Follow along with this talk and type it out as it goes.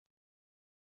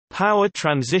Power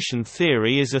transition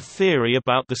theory is a theory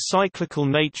about the cyclical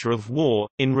nature of war,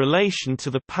 in relation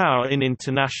to the power in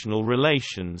international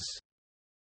relations.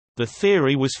 The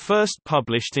theory was first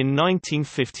published in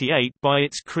 1958 by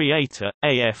its creator,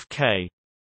 A.F.K.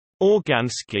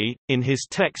 Organski, in his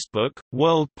textbook,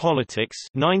 World Politics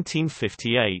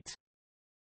 1958.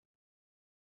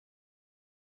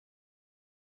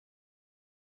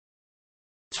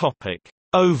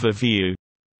 Overview.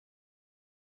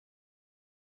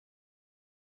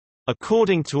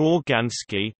 According to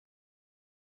Organski,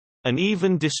 an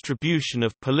even distribution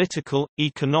of political,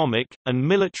 economic, and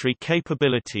military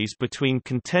capabilities between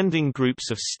contending groups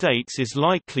of states is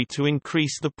likely to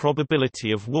increase the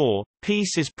probability of war.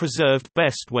 Peace is preserved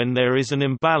best when there is an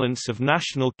imbalance of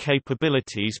national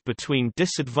capabilities between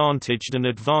disadvantaged and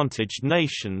advantaged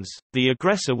nations. The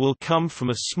aggressor will come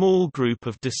from a small group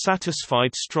of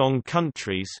dissatisfied strong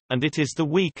countries, and it is the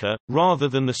weaker, rather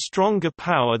than the stronger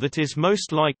power that is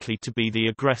most likely to be the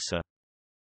aggressor.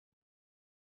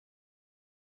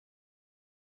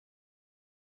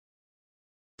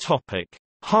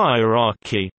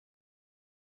 Hierarchy.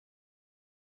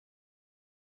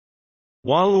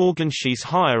 While Organski's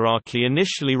hierarchy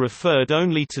initially referred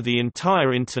only to the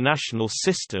entire international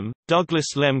system,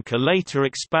 Douglas Lemke later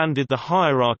expanded the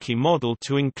hierarchy model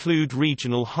to include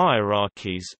regional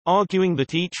hierarchies, arguing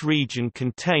that each region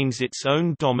contains its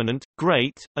own dominant,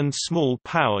 great, and small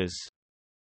powers.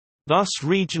 Thus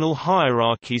regional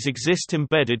hierarchies exist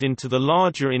embedded into the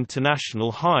larger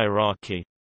international hierarchy.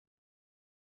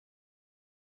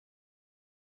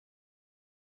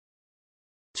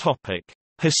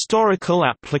 Historical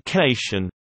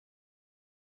application.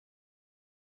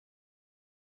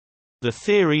 The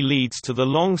theory leads to the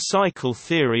long cycle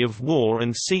theory of war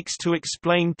and seeks to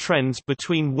explain trends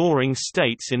between warring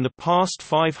states in the past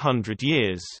 500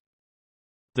 years.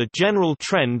 The general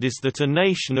trend is that a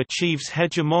nation achieves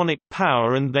hegemonic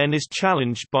power and then is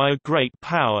challenged by a great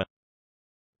power.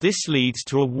 This leads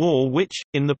to a war which,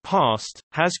 in the past,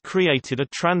 has created a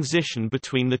transition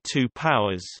between the two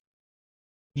powers.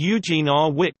 Eugene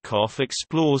R. Witkoff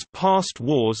explores past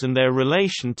wars and their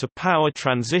relation to power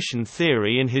transition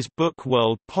theory in his book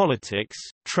World Politics,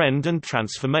 Trend and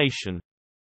Transformation.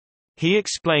 He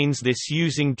explains this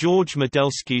using George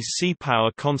Medelski's Sea Power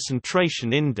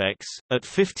Concentration Index. At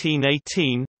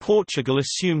 1518, Portugal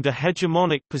assumed a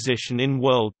hegemonic position in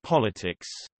world politics.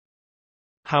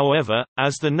 However,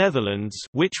 as the Netherlands,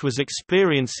 which was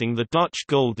experiencing the Dutch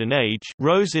Golden Age,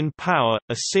 rose in power,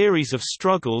 a series of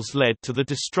struggles led to the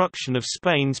destruction of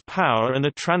Spain's power and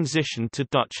a transition to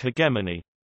Dutch hegemony.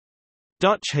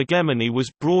 Dutch hegemony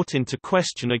was brought into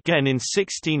question again in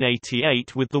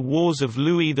 1688 with the Wars of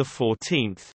Louis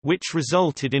XIV, which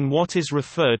resulted in what is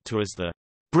referred to as the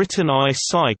Britannic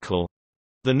cycle.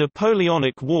 The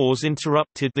Napoleonic Wars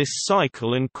interrupted this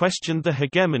cycle and questioned the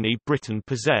hegemony Britain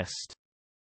possessed.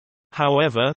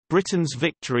 However, Britain's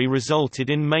victory resulted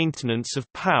in maintenance of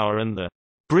power and the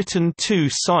Britain II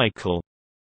cycle.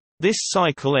 This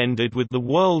cycle ended with the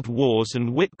World Wars,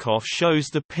 and Witkoff shows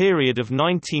the period of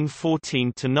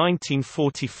 1914 to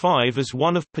 1945 as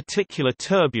one of particular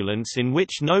turbulence in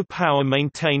which no power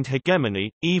maintained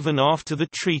hegemony, even after the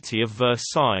Treaty of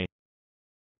Versailles.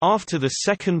 After the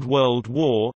Second World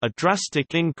War, a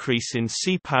drastic increase in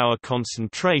sea power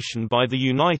concentration by the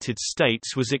United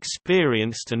States was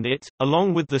experienced, and it,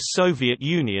 along with the Soviet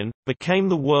Union, became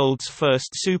the world's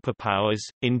first superpowers.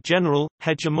 In general,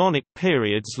 hegemonic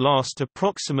periods last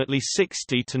approximately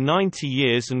 60 to 90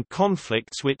 years, and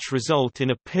conflicts which result in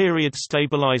a period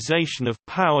stabilization of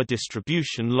power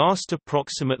distribution last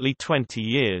approximately 20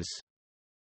 years.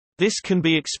 This can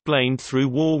be explained through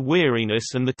war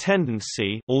weariness and the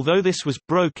tendency, although this was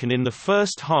broken in the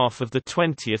first half of the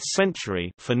 20th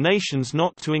century, for nations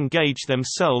not to engage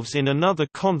themselves in another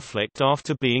conflict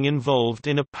after being involved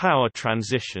in a power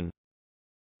transition.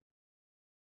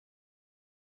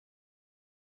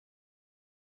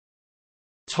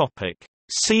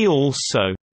 See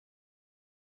also: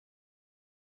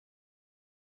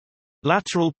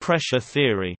 lateral pressure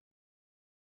theory.